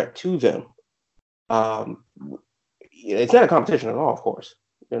biggest threat to them. It's not a competition at all, of course.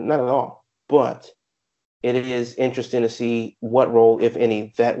 Not at all. But it is interesting to see what role, if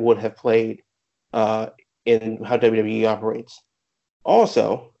any, that would have played in how WWE operates.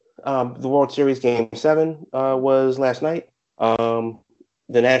 Also, the World Series Game 7 was last night.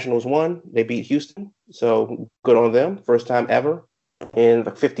 The Nationals won. They beat Houston. So good on them. First time ever in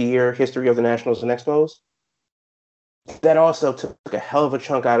the 50-year history of the Nationals and Expos. that also took a hell of a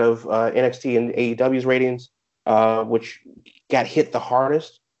chunk out of NXT and AEW's ratings, which got hit the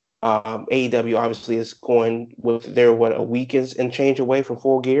hardest. AEW obviously is going with their a week is and change away from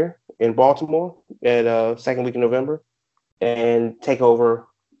Full Gear in Baltimore at second week in November, and Takeover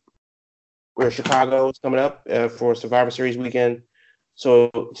where Chicago is coming up for Survivor Series weekend. So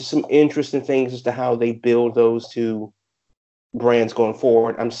just some interesting things as to how they build those two brands going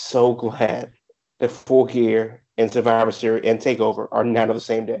forward. I'm so glad that Full Gear and Survivor Series and Takeover are not on the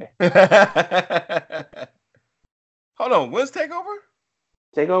same day. Hold on, when's Takeover?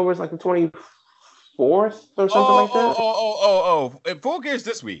 Takeover is like the 24th or something like that. Oh. Full Gear's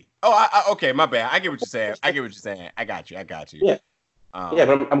this week. Okay, my bad. I get what you're saying. I got you. Yeah. Yeah,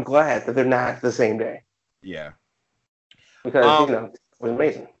 but I'm glad that they're not the same day. Yeah. Because, it was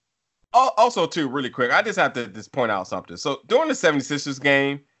amazing. Also, too, really quick, I just have to just point out something. So, during the 76ers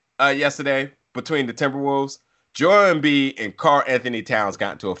game yesterday between the Timberwolves, Joel Embiid and Karl Anthony Towns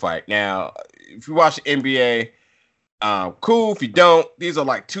got into a fight. Now, if you watch the NBA, cool. If you don't, these are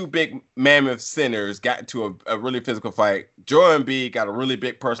like two big mammoth centers got into a really physical fight. Joel Embiid got a really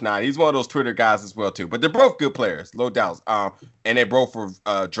big personality. He's one of those Twitter guys as well, too. But they're both good players, no doubt. And they both were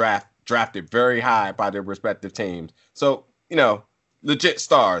drafted very high by their respective teams. So, legit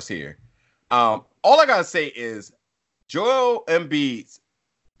stars here. All I gotta say is Joel Embiid's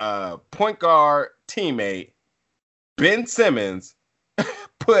point guard teammate Ben Simmons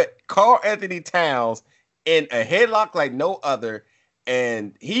put Karl Anthony Towns in a headlock like no other,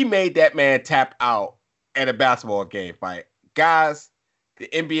 and he made that man tap out at a basketball game fight. Guys, the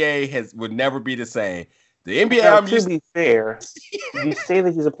NBA would never be the same. The NBA. Now, to be fair, you say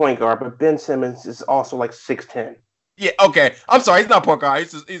that he's a point guard, but Ben Simmons is also like 6'10". Yeah, okay. I'm sorry, he's not a point guard.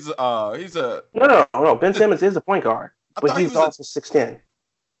 He's a No. Ben Simmons is a point guard, but he's also 6'10".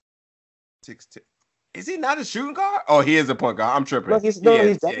 6'10". Is he not a shooting guard? Oh, he is a point guard. I'm tripping. No, he's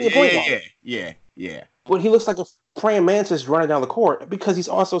definitely a point guard. Yeah. But he looks like a praying mantis running down the court because he's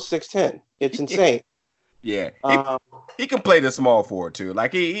also 6'10". It's insane. Yeah, he can play the small forward too.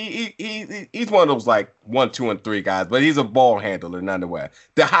 Like he's one of those like 1, 2, and 3 guys, but he's a ball handler nonetheless.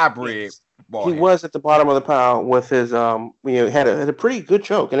 The hybrid. He was at the bottom of the pile with his had a pretty good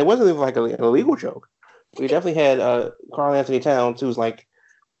choke, and it wasn't even like an illegal choke. We definitely had Karl Anthony Towns, who's like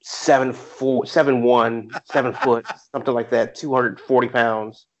 7'1", 7 foot, something like that, 240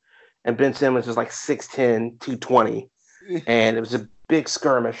 pounds, and Ben Simmons is like 6'10", 220, and it was a big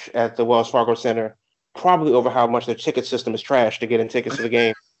skirmish at the Wells Fargo Center, probably over how much their ticket system is trash to get in tickets to the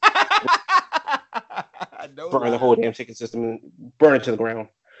game. Burn the whole damn ticket system and burn it to the ground.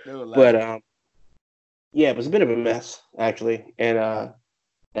 But it was a bit of a mess actually, and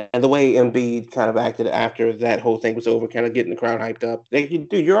the way Embiid kind of acted after that whole thing was over, kind of getting the crowd hyped up.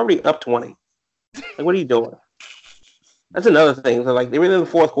 Dude, you're already up 20. Like, what are you doing? That's another thing. So, like, they were in the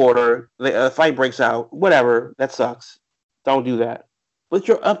fourth quarter, the fight breaks out. Whatever, that sucks. Don't do that. But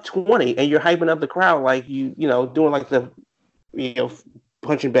you're up 20, and you're hyping up the crowd like doing like the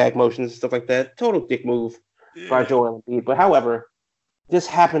punching bag motions and stuff like that. Total dick move by Joel Embiid. But however, this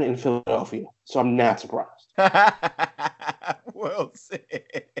happened in Philadelphia, so I'm not surprised. Well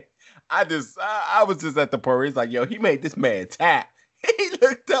said. I was just at the point where he's like, yo, he made this man tap. He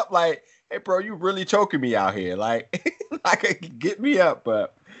looked up like, hey, bro, you really choking me out here. Like, get me up.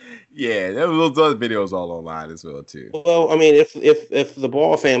 But yeah, there was those other videos all online as well too. Well, I mean, if the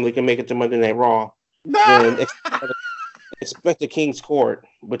Ball family can make it to Monday Night Raw, then expect a King's Court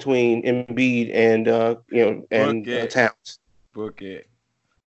between Embiid and Towns. Book it.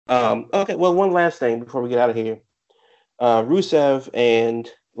 Okay, well, one last thing before we get out of here. Rusev and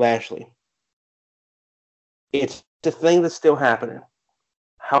Lashley. It's the thing that's still happening.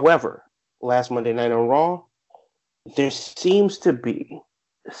 However, last Monday night on Raw, there seems to be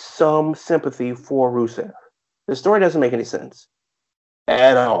some sympathy for Rusev. The story doesn't make any sense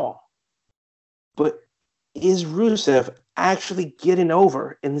at all. But is Rusev actually getting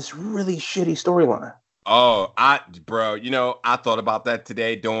over in this really shitty storyline? Oh, I thought about that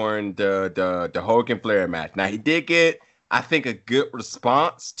today during the Hogan Flair match. Now, he did get, I think, a good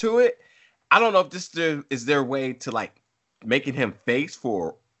response to it. I don't know if this is their way to, like, making him face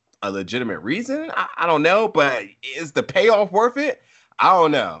for a legitimate reason. I don't know, but is the payoff worth it? I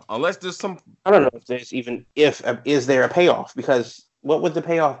don't know. Unless there's some... I don't know if there's even... Is there a payoff? Because what would the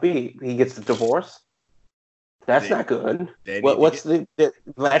payoff be? He gets the divorce? That's not good. Lashley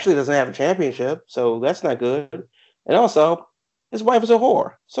doesn't have a championship, so that's not good. And also, his wife is a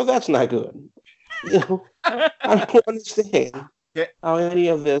whore, so that's not good. I don't understand how any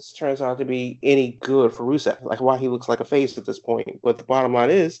of this turns out to be any good for Rusev. Like, why he looks like a face at this point. But the bottom line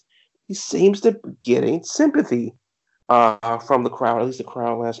is, he seems to be getting sympathy from the crowd, at least the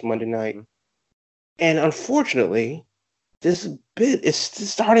crowd last Monday night. And unfortunately, this bit is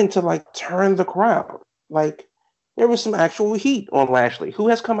starting to like turn the crowd. Like there was some actual heat on Lashley, who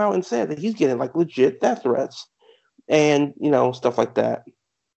has come out and said that he's getting like legit death threats and stuff like that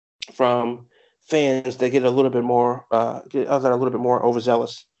from fans that get a little bit more that are a little bit more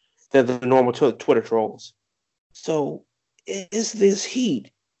overzealous than the normal Twitter trolls. So is this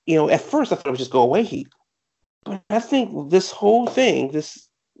heat? At first I thought it was just go away heat, but I think this whole thing, this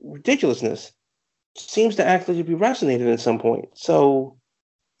ridiculousness, seems to actually be resonated at some point. So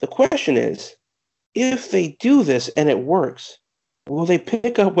the question is, if they do this and it works, will they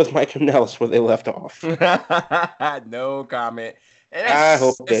pick up with Mike Kanellis where they left off? No comment. And I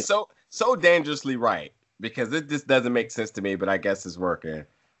hope it's so dangerously right, because it just doesn't make sense to me, but I guess it's working.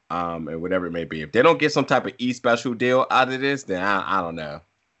 And whatever it may be. If they don't get some type of special deal out of this, then I don't know.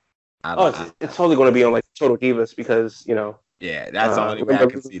 It's totally going to be on like Total Divas because, yeah, that's the only way I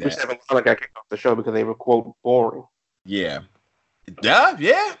can see that. Like I kicked off the show because they were, quote, boring. Yeah,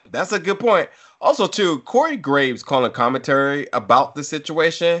 that's a good point. Also, too, Corey Graves calling commentary about the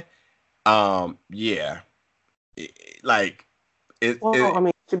situation. I mean, to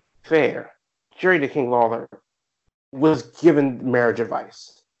be fair, Jerry the King Lawler was given marriage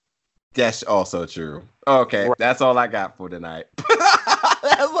advice. That's also true. Okay, right. That's all I got for tonight.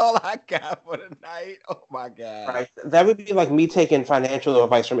 That's all I got for tonight. Oh my god! Right, that would be like me taking financial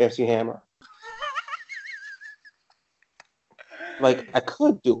advice from MC Hammer. Like I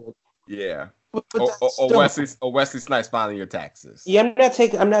could do it. Yeah. Or Wesley Snipes filing your taxes. Yeah,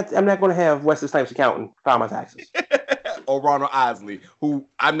 I'm not going to have Wesley Snipes' accountant file my taxes. Or Ronald Isley, who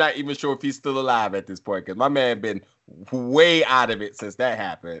I'm not even sure if he's still alive at this point, because my man been way out of it since that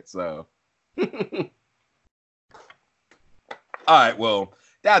happened. So, all right, well,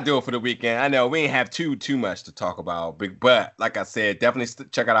 that'll do it for the weekend. I know we ain't have too much to talk about, but like I said, definitely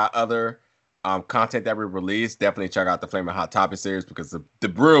check out our other content that we released. Definitely check out the Flaming Hot Topic series, because the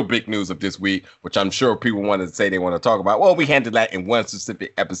real big news of this week, which I'm sure people want to say they want to talk about, well, we handled that in one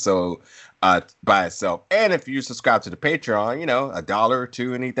specific episode by itself. And if you subscribe to the Patreon, $1 or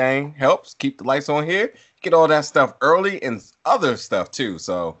 $2, anything helps keep the lights on here. Get all that stuff early and other stuff too.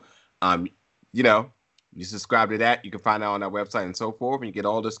 So, you subscribe to that, you can find out on our website and so forth, and you get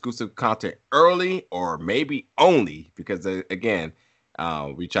all the exclusive content early, or maybe only, because again,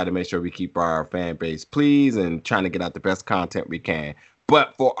 we try to make sure we keep our fan base pleased and trying to get out the best content we can.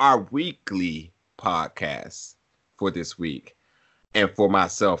 But for our weekly podcast for this week, and for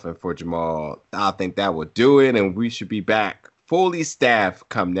myself and for Jamal, I think that will do it. And we should be back fully staffed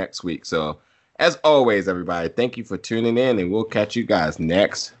come next week. So as always, everybody, thank you for tuning in, and we'll catch you guys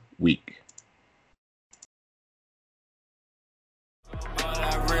next week.